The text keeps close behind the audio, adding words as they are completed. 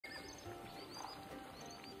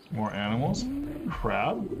More animals.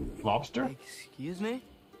 Crab. Lobster. Excuse me?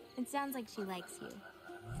 It sounds like she likes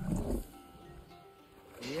you.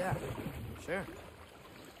 Yeah, sure.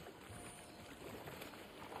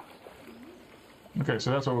 Okay,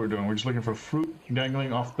 so that's what we're doing. We're just looking for fruit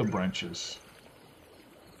dangling off the branches.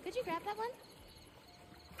 Could you grab that one?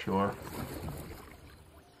 Sure.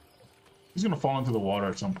 He's gonna fall into the water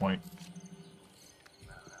at some point.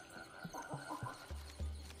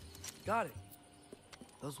 Got it.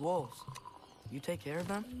 Those wolves. You take care of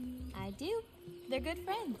them? I do. They're good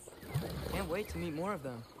friends. Can't wait to meet more of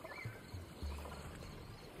them.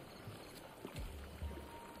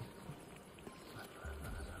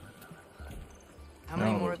 How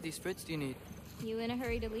many more of these fruits do you need? You in a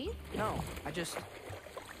hurry to leave? No, I just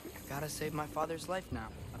gotta save my father's life now,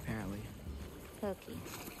 apparently. Loki,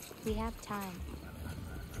 we have time.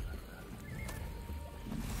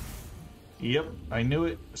 Yep, I knew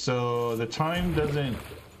it. So the time doesn't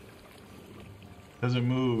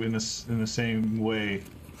move in the same way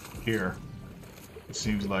here. It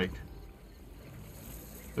seems like.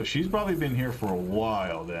 So she's probably been here for a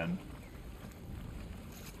while then.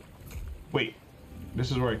 Wait, this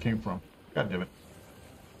is where I came from. God damn it.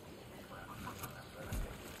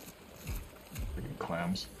 Freaking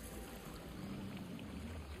clams.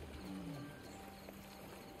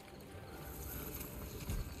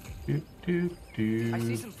 I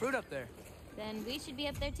see some fruit up there. Then we should be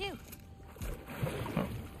up there too. Oh,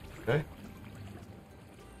 okay.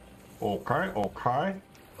 Okay, okay.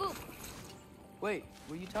 Ooh. Wait,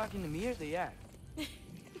 were you talking to me or the yak?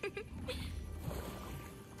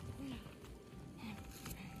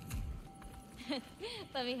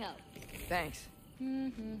 Let me help. Thanks.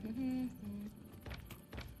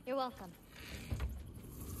 You're welcome.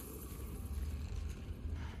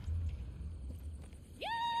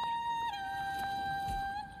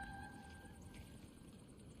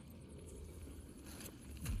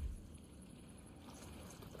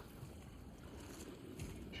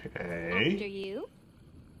 Okay. After you.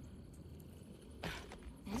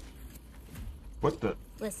 What the?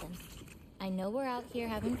 Listen, I know we're out here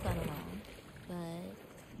having fun and all,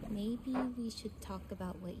 but maybe we should talk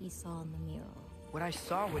about what you saw in the mural. What I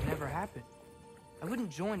saw would never happen. I wouldn't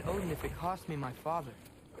join Odin if it cost me my father.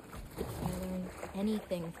 I learned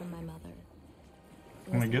anything from my mother.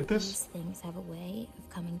 Can I get this? These things have a way of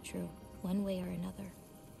coming true, one way or another.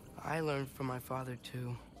 I learned from my father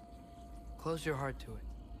too. Close your heart to it.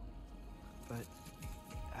 But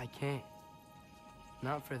I can't.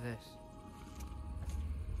 Not for this.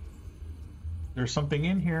 There's something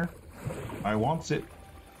in here. I wants it.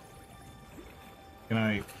 Can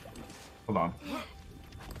I... Hold on.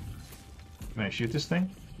 Can I shoot this thing?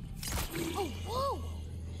 Oh, whoa!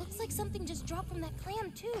 Looks like something just dropped from that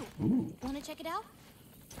clam, too. Ooh. Want to check it out?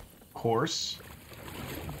 Of course.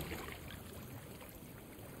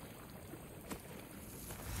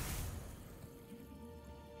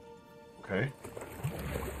 Okay.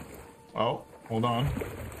 Oh, hold on.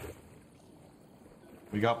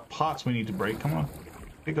 We got pots we need to break. Come on.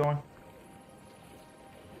 Get going.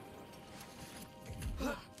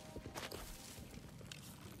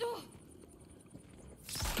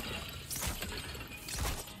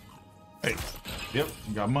 Hey. Yep,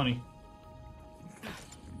 got money.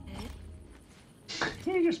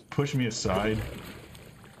 Can you just push me aside?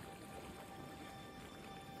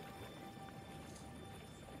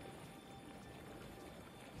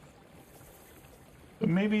 But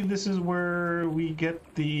maybe this is where we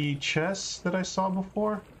get the chest that I saw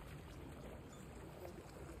before?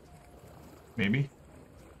 Maybe?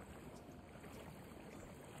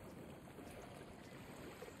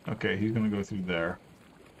 Okay, he's gonna go through there.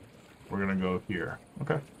 We're gonna go here.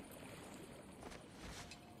 Okay.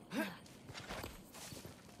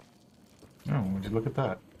 Oh, would you look at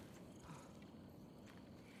that?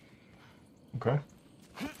 Okay.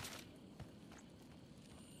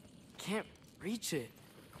 Can't reach it.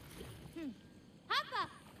 Hoppa!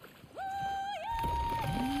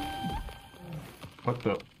 What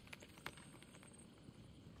the?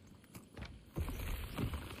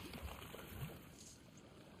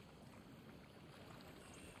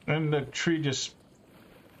 And the tree just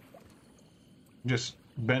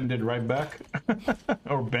bended right back?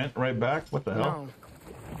 Or bent right back? What the hell? No.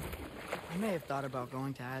 I may have thought about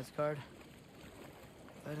going to Asgard,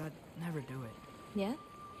 but I'd never do it. Yeah?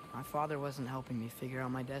 My father wasn't helping me figure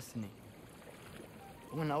out my destiny.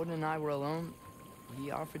 But when Odin and I were alone,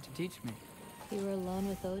 he offered to teach me. If you were alone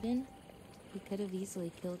with Odin, he could have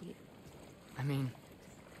easily killed you. I mean,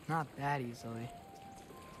 not that easily.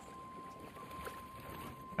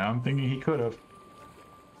 Now I'm thinking he could have.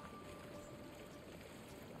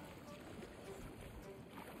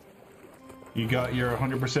 You got your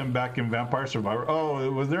 100% back in Vampire Survivor.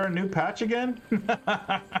 Oh, was there a new patch again?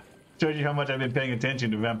 Shows you how much I've been paying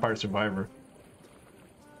attention to Vampire Survivor.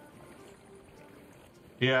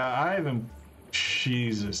 Yeah, I haven't...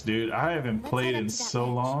 Jesus, dude. I haven't played in so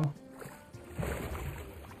long.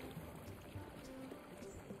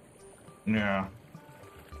 Yeah.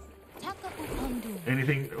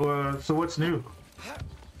 Anything... so what's new?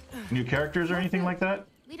 New characters or anything like that?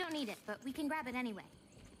 We don't need it, but we can grab it anyway.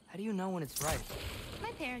 How do you know when it's right?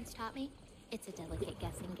 My parents taught me. It's a delicate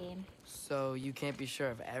guessing game. So you can't be sure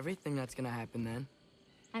of everything that's gonna happen then?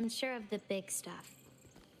 I'm sure of the big stuff.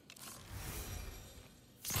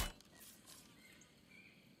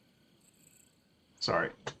 Sorry.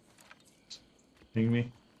 Ping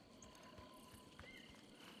me.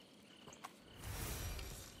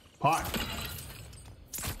 Pot!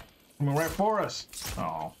 Coming right for us.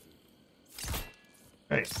 Oh.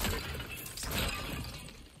 Hey.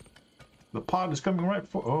 The pod is coming right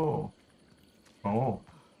for... Oh. Oh.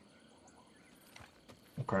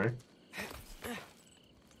 Okay.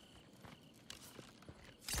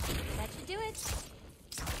 That should do it.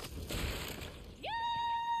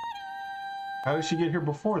 How did she get here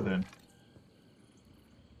before then?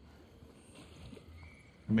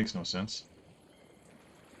 It makes no sense.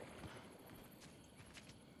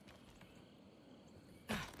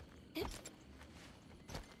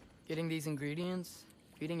 Getting these ingredients,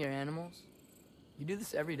 feeding your animals. You do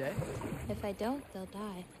this every day? If I don't, they'll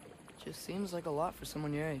die. Just seems like a lot for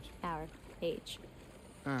someone your age. Our age.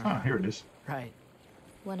 Ah, here it is. Right.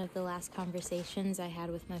 One of the last conversations I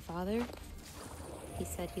had with my father, he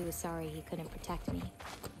said he was sorry he couldn't protect me.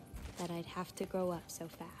 That I'd have to grow up so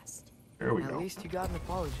fast. There we At go. least you got an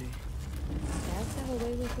apology. Dads have a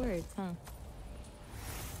way with words, huh?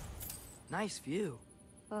 Nice view.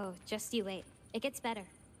 Oh, just you wait. It gets better.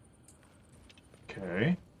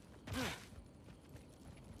 Okay.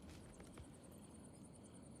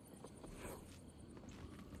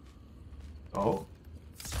 Oh.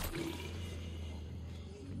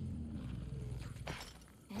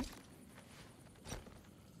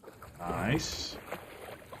 Nice.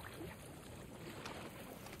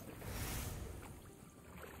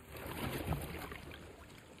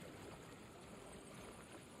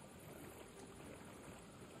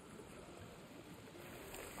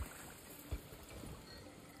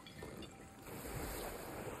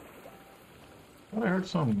 I heard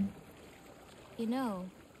some. You know,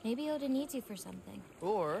 maybe Oda needs you for something.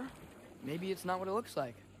 Or maybe it's not what it looks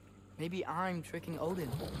like. Maybe I'm tricking Odin.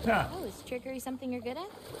 Yeah. Oh, is trickery something you're good at?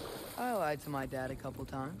 I lied to my dad a couple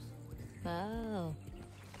times. Oh,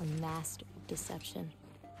 a master of deception.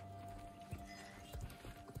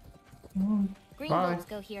 Green Bye. bulbs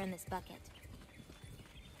go here in this bucket.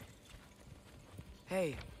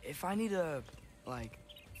 Hey, if I need to, like,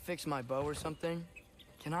 fix my bow or something,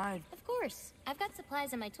 can I? Of course. I've got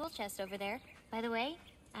supplies in my tool chest over there. By the way,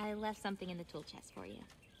 I left something in the tool chest for you.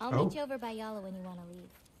 I'll meet you over by Yala when you want to leave.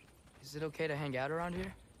 Is it okay to hang out around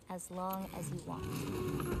here? As long as you want.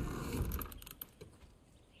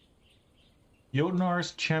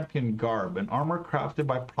 Jotnar's champion garb, an armor crafted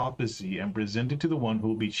by prophecy and presented to the one who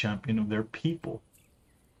will be champion of their people.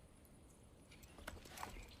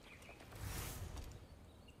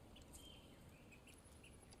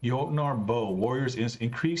 Jotnar bow. Warriors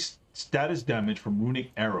increase status damage from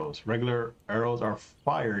runic arrows. Regular arrows are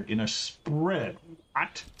fired in a spread.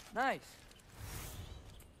 What? Nice.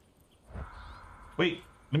 Wait,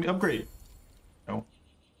 let me upgrade. No.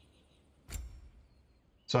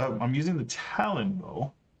 So I'm using the Talon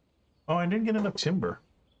bow. Oh, I didn't get enough timber.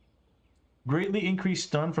 Greatly increased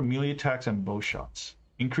stun from melee attacks and bow shots.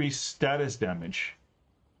 Increased status damage.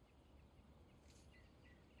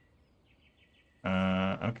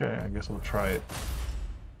 Okay, I guess we'll try it.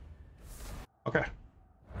 Okay.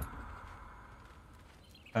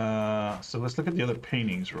 So let's look at the other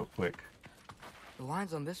paintings real quick. The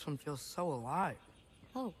lines on this one feel so alive.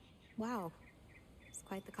 Oh, wow. It's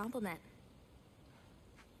quite the compliment.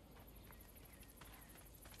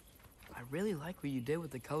 I really like what you did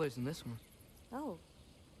with the colors in this one. Oh,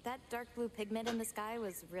 that dark blue pigment in the sky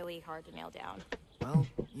was really hard to nail down. Well,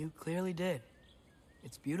 you clearly did.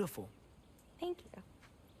 It's beautiful. Thank you.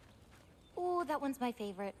 Oh, that one's my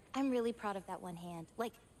favorite. I'm really proud of that one hand.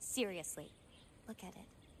 Like, seriously. Look at it.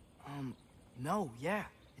 No, yeah.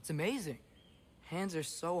 It's amazing. Hands are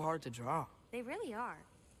so hard to draw. They really are.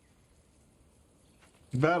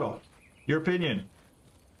 Battle. Your opinion.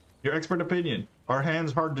 Your expert opinion. Are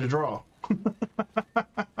hands hard to draw?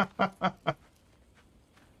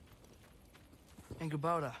 And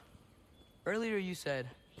Kubota, earlier you said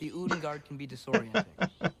the Udengard can be disorienting.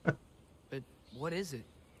 But what is it?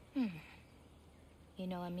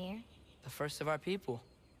 know Amir? The first of our people.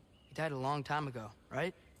 He died a long time ago,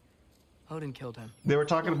 right? Odin killed him. They were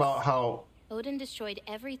talking about how, Odin destroyed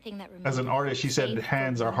everything that remained. as an artist, she said save the for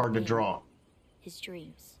hands are one hard to thing, draw. his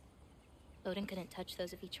dreams. Odin couldn't touch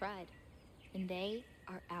those if he tried. And they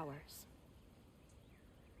are ours.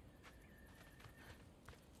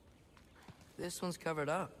 This one's covered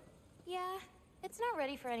up. Yeah, it's not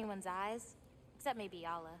ready for anyone's eyes. Except maybe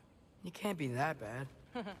Yala. You can't be that bad.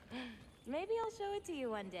 Maybe I'll show it to you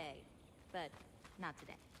one day. But not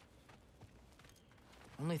today.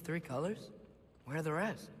 Only 3 colors? Where are the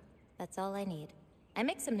rest? That's all I need. I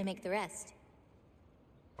mix them to make the rest.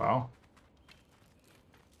 Wow.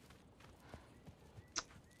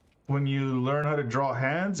 When you learn how to draw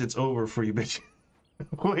hands, it's over for you, bitch.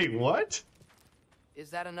 Wait, what? Is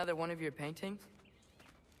that another one of your paintings?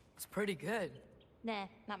 It's pretty good. Nah,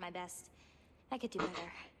 not my best. I could do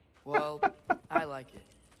better. Well, I like it.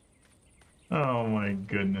 Oh my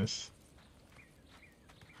goodness.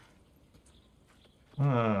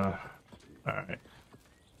 Alright.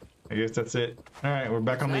 I guess that's it. Alright, we're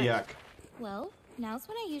back on the yak. Well, now's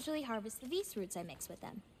when I usually harvest the Vs roots I mix with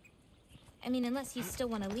them. I mean, unless you still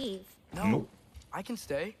want to leave. No, Nope. I can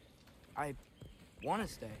stay. I want to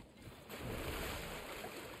stay.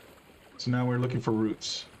 So now we're looking for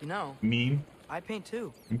roots. You know, Meme? I paint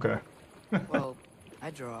too. Okay. Well, I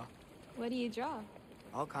draw What do you draw?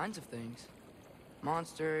 all kinds of things.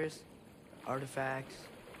 Monsters, artifacts,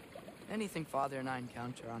 anything Father and I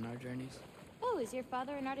encounter on our journeys. Oh, is your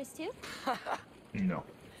father an artist too? No.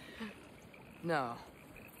 No,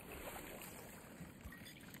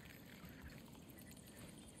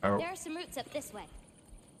 Oh. There are some roots up this way.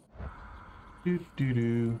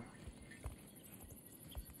 Do.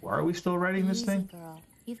 Why are we still writing this Easy, thing? girl.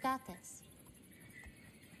 You've got this.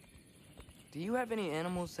 do you have any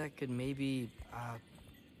animals that could maybe,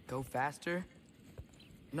 go faster?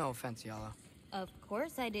 No offense, Yala. Of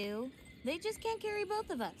course I do. They just can't carry both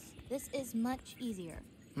of us. This is much easier.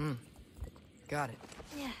 Got it.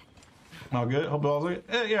 Yeah. All good? Hope all's good?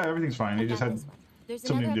 Yeah, everything's fine. He I just got had this one. There's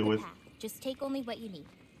something another to up deal the with. path. Just take only what you need.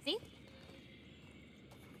 See?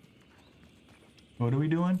 What are we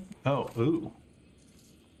doing? Oh, ooh.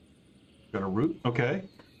 Got a root? Okay.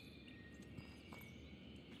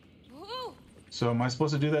 Ooh. So am I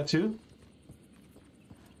supposed to do that too?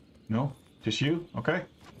 No? Just you? Okay.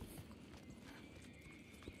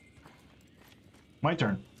 My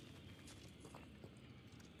turn.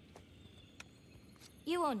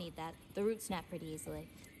 You won't need that. The roots snap pretty easily.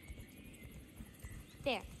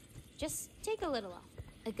 There. Just take a little off.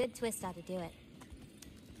 A good twist ought to do it.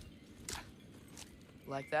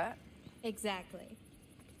 Like that? Exactly.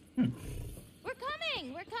 Hmm. We're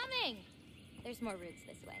coming! We're coming! There's more roots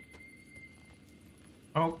this way.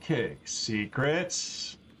 Okay,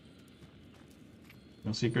 secrets.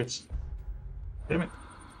 No secrets. Damn it.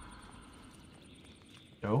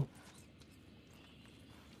 No.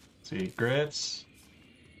 Secrets.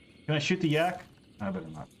 Can I shoot the yak? I better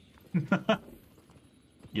not.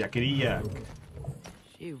 Yakety yak.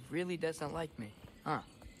 She really doesn't like me, huh?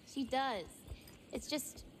 She does. It's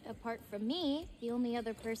just, apart from me, the only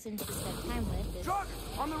other person she spent time with is... Truck!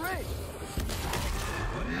 On the ridge!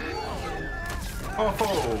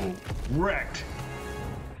 Oh, wrecked.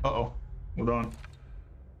 Uh-oh. Hold on.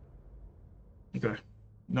 Okay.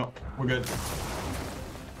 No, we're good.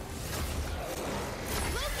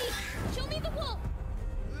 Loki! Show me the wolf!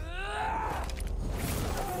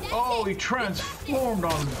 That's Oh, it. he transformed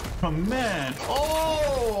on command.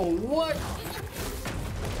 Oh, what?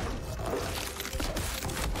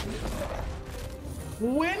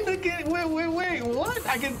 When to get? Wait, what?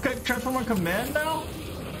 I can transform on command now?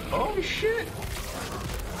 Oh shit!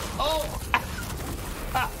 Oh!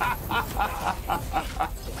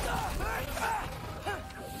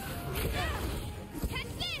 Catch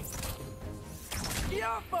this!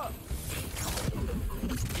 Yappa!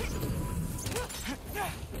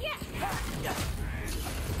 Yeah!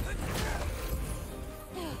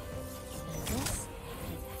 This?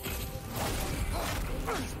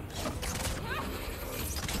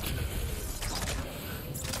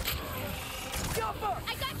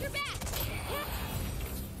 I got your back!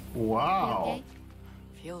 Wow. Okay?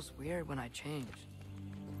 Feels weird when I change.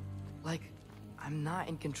 Like, I'm not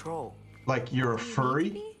in control. Like you're a furry?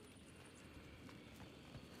 Maybe?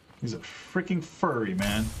 He's a freaking furry,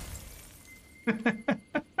 man.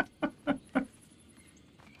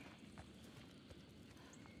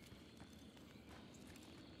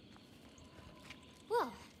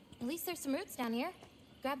 Well, at least there's some roots down here.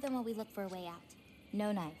 Grab them while we look for a way out.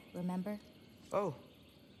 No knife, remember? Oh,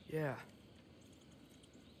 yeah.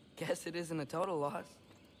 Guess it isn't a total loss.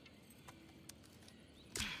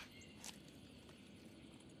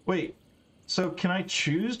 Wait, so can I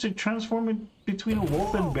choose to transform in between a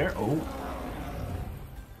wolf and bear? Oh.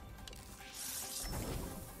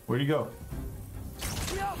 Where'd he go?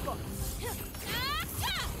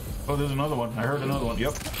 Oh, there's another one. I heard another one.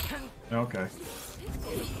 Yep. Okay.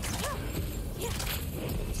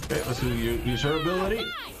 Okay, let's use her ability.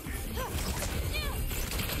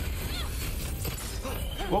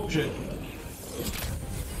 Oh, shit.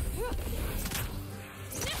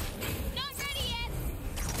 Not ready yet.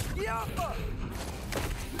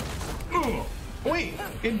 Ugh. Wait,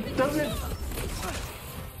 it doesn't...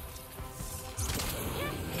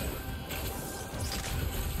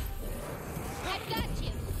 I've got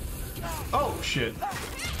you. Oh, shit.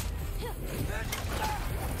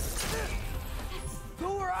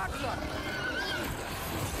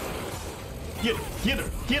 Get him, get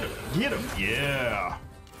him, get him, get him. Yeah.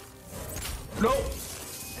 No.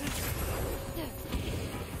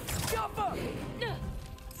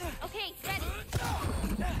 Okay, ready.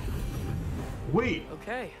 Wait.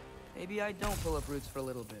 Okay, maybe I don't pull up roots for a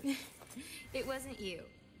little bit. It wasn't you.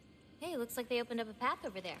 Hey, looks like they opened up a path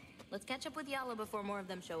over there. Let's catch up with Yala before more of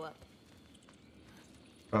them show up.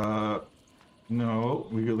 No.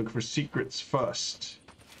 We gotta look for secrets first.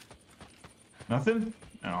 Nothing?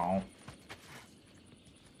 No.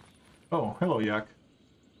 Oh, hello, Yak.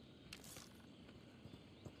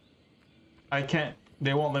 I can't.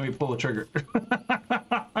 They won't let me pull the trigger.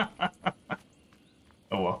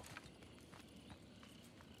 Oh well.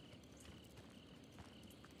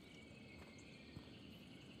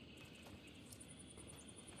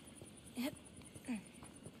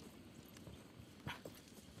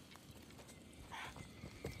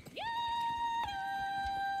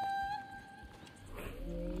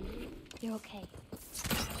 You're okay.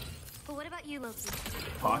 But what about you, Loki?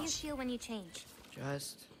 How do you Thoughts? feel when you change?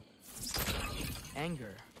 Just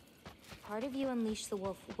anger. Part of you unleashed the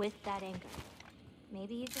wolf with that anger.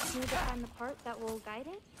 Maybe you just need to find the part that will guide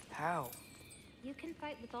it? How? You can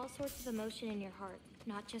fight with all sorts of emotion in your heart,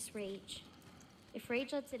 not just rage. If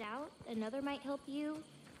rage lets it out, another might help you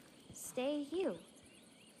stay you.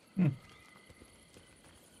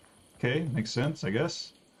 Okay, makes sense, I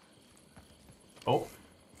guess. Oh.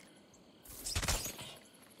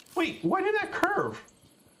 Wait, why did that curve?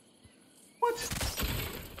 What?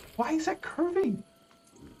 Why is that curving?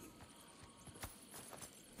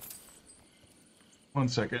 One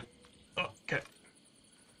second. Okay.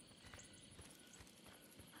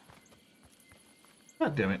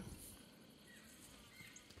 God damn it.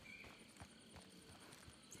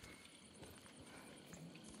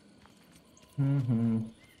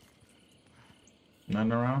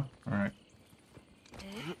 None around? Alright.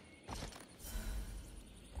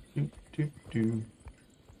 Do.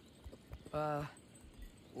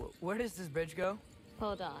 Where does this bridge go?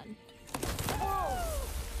 Hold on.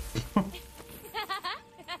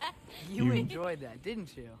 You enjoyed that,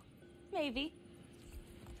 didn't you? Maybe.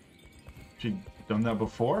 She done that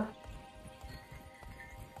before?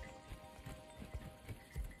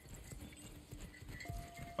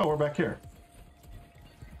 Oh, we're back here.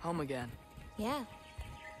 Home again. Yeah.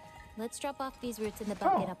 Let's drop off these roots in the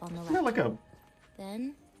bucket Oh, up on the yeah, left. like a...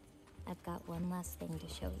 Then, I've got one last thing to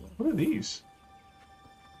show you. What are these?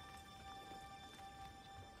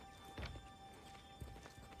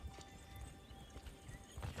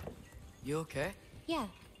 You okay? Yeah,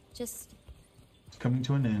 just... It's coming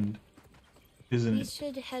to an end, isn't We it?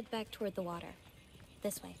 should head back toward the water.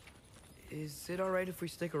 This way. Is it alright if we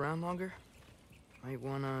stick around longer? Might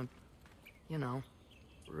wanna, you know,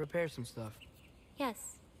 repair some stuff.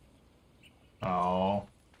 Yes. Oh.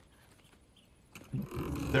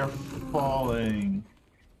 They're falling.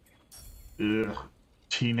 Ugh.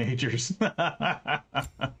 Teenagers. There's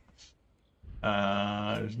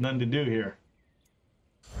nothing to do here.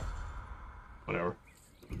 Whatever.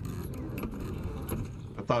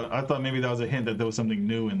 I thought maybe that was a hint that there was something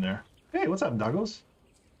new in there. Hey, what's up, doggos?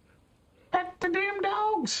 Pet the damn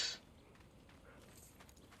dogs!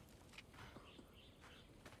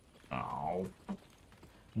 Oh.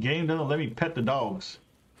 Game doesn't let me pet the dogs.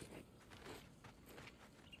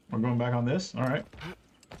 We're going back on this? Alright.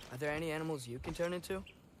 Are there any animals you can turn into?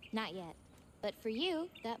 Not yet. But for you,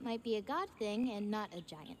 that might be a god thing and not a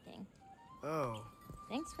giant thing. Oh,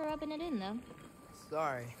 Thanks for rubbing it in, though.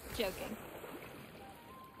 sorry. Joking.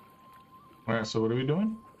 Alright, so what are we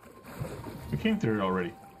doing? We came through it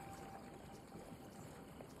already.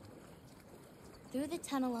 Through the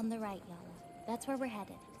tunnel on the right, Yala. That's where we're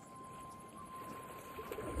headed.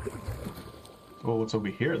 Well, what's over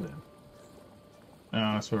here then? No,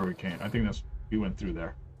 that's where we came. I think we went through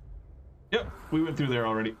there. Yep, we went through there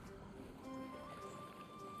already.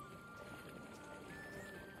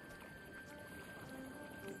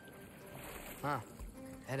 Huh.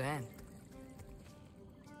 Dead end.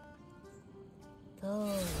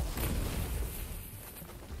 Oh.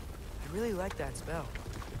 I really like that spell.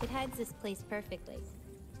 It hides this place perfectly.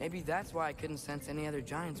 Maybe that's why I couldn't sense any other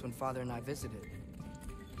giants when Father and I visited.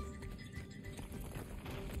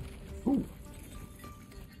 Ooh.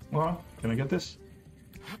 Well, can I get this?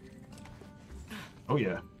 Oh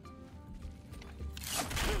yeah.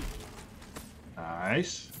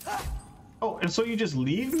 Nice. Oh, and so you just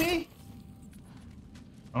leave me?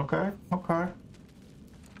 Okay, okay.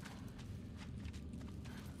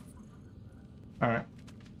 Alright.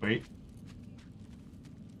 Wait.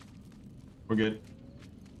 We're good.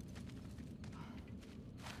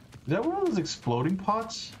 Is that one of those exploding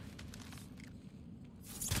pots?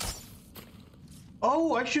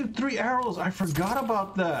 Oh, I shoot 3 arrows. I forgot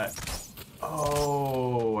about that.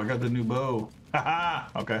 Oh, I got the new bow. Haha.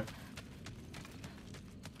 Okay.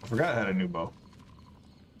 I forgot I had a new bow.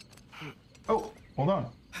 Oh, hold on.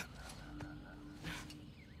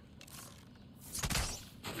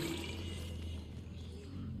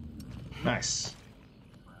 Nice.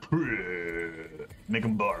 Make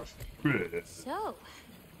him barf. So,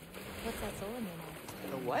 what's that soul in your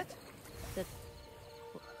mouth? The what? The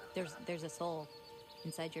there's a soul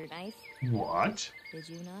inside your knife. What? Did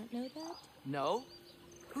you not know that? No?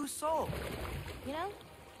 Whose soul? You know,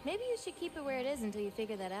 maybe you should keep it where it is until you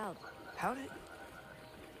figure that out. How did...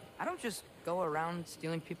 I don't just go around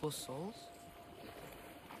stealing people's souls.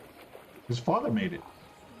 His father made it.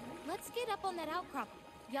 Let's get up on that outcrop.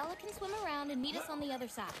 Yala can swim around and meet us on the other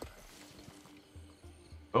side.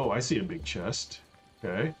 Oh, I see a big chest.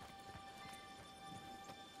 Okay.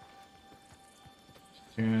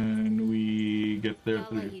 Can we get there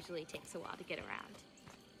through? Yala usually takes a while to get around.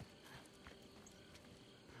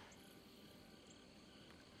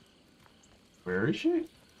 Where is she?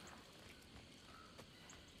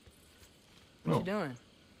 What Oh. you doing?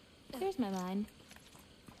 Here's my mine.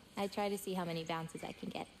 I try to see how many bounces I can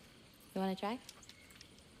get. You want to try?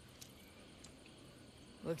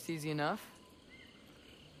 Looks easy enough.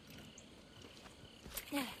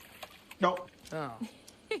 No. Oh.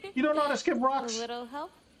 You don't know how to skip A rocks? little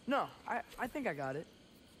help? No, I think I got it.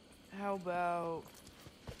 How about...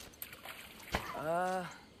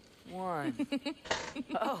 1.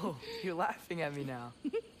 Oh, you're laughing at me now.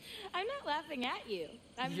 I'm not laughing at you.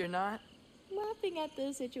 I'm You're not? laughing at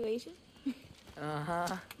the situation.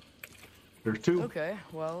 Uh-huh. There's 2. Okay,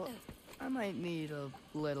 well, I might need a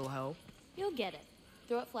little help. You'll get it.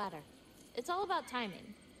 Throw it flatter. It's all about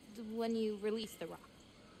timing. When you release the rock.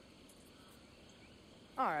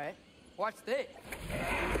 All right, watch this.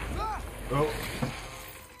 Oh.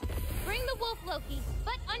 Bring the wolf, Loki,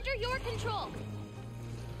 but under your control.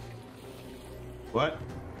 What?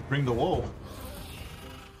 Bring the wolf.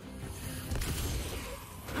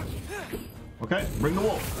 Okay, bring the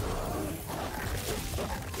wolf.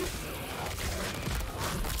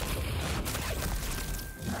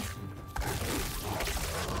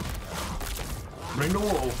 Bring the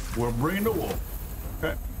wolf. We're bringing the wolf.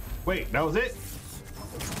 Okay. Wait, that was it?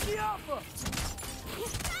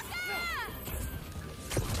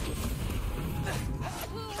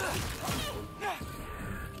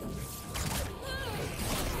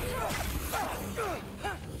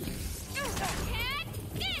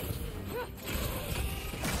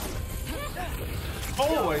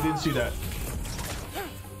 Oh, I didn't see that.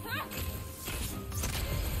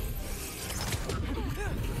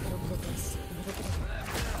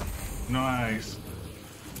 Nice.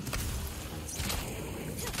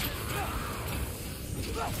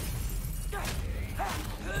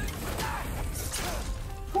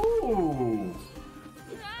 Ooh.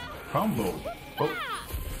 Combo. Oh.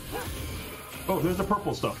 Oh, there's the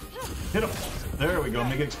purple stuff. Hit him. There we go.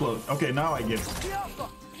 Make it explode. Okay, now I get it.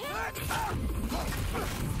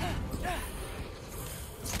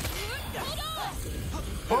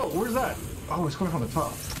 Oh, where's that? Oh, it's going from the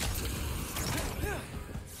top.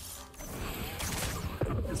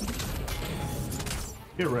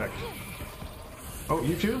 Get wrecked. Oh,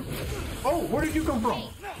 you too? Oh, where did you come from?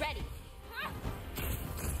 Ready.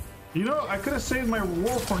 You know, I could have saved my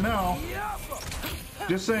wolf for now.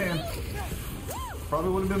 Just saying.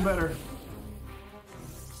 Probably would have been better.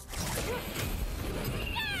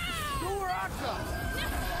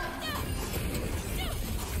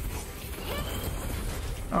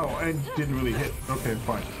 Oh, I didn't really hit. Okay,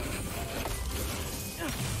 fine.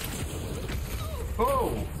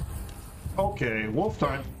 Oh! Okay, wolf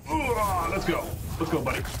time. Ooh, let's go. Let's go,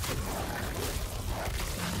 buddy.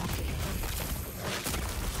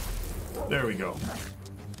 There we go.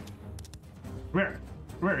 Come here.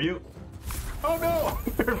 Come here, you. Oh no!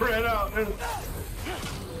 It ran out.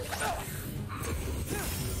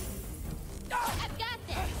 I've got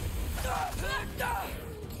this.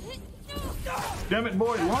 Damn it,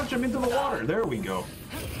 boy! Launch him into the water. There we go.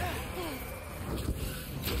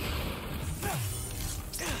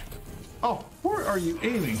 Oh, where are you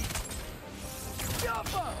aiming?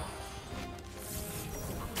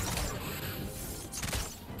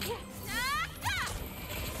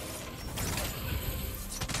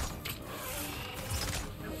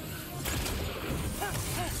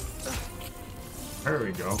 There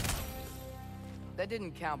we go. That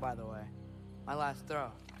didn't count, by the way. My last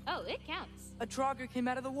throw. Oh, it counts. A trogger came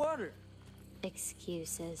out of the water.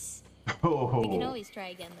 Excuses. Oh, We can always try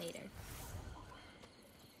again later.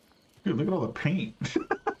 dude, look at all the paint.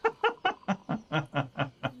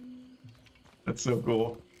 That's so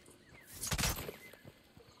cool.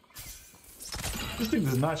 This thing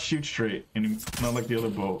does not shoot straight, and not like the other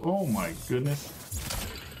bow. Oh my goodness.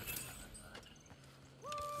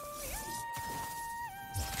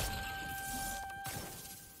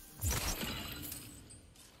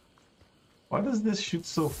 Why does this shoot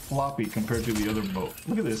so floppy compared to the other bow?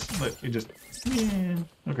 Look at this. Look, it just... Yeah.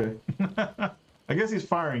 Okay. I guess he's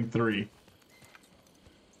firing 3.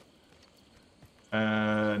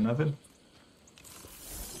 Nothing?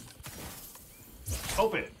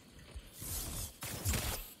 Open!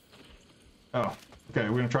 Oh, okay,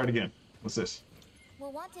 we're gonna try it again. What's this?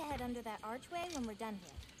 We'll want to head under that archway when we're done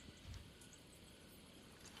here.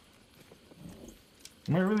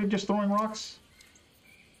 Am I really just throwing rocks?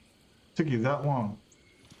 Took you that long.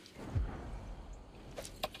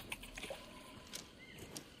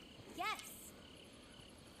 Yes!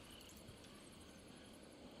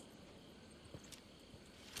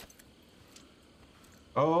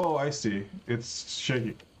 Oh, I see. It's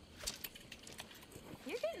shaky.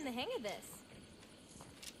 You're getting the hang of this.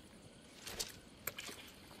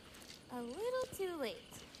 A little too late.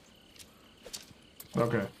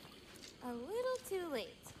 Okay. A little too late.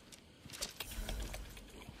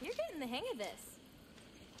 You're getting the hang of this.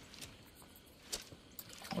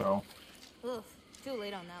 Well, Oof, too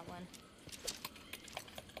late on that one.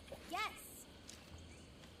 Yes!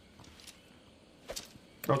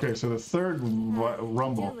 okay, so the third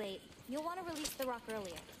rumble. Too late. You'll want to release the rock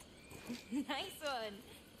earlier. Nice one.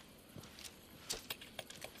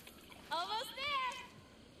 Almost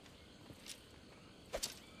there.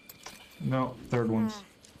 No, third one's.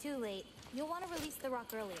 Too late. You'll want to release the rock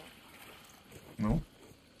earlier. No.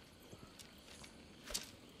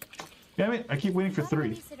 Damn it, I keep waiting for You wanna 3.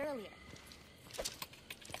 release it earlier.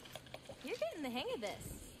 You're getting the hang of this.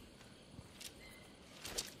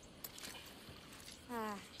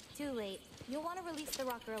 Too late. You'll want to release the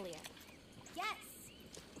rock earlier. Yes!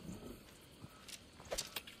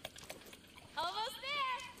 Almost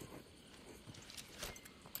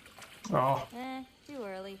there. Oh, Too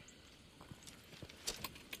early.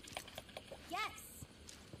 Yes!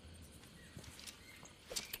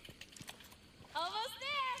 Almost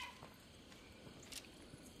there.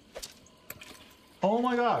 oh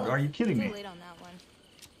my god, are you kidding Too me? late on that one.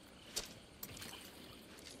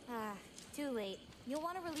 Too late. You'll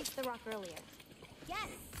want to release the rock earlier. Yes!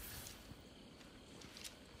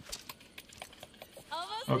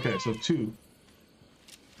 Almost Okay, so 2.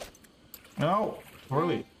 No,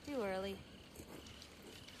 early. Too early.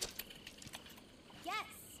 Yes!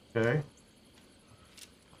 Okay.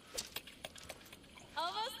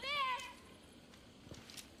 Almost there.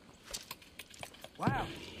 Wow,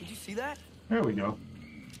 did you see that? There we go.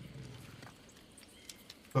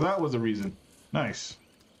 So that was the reason. Nice.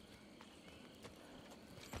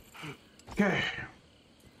 Okay,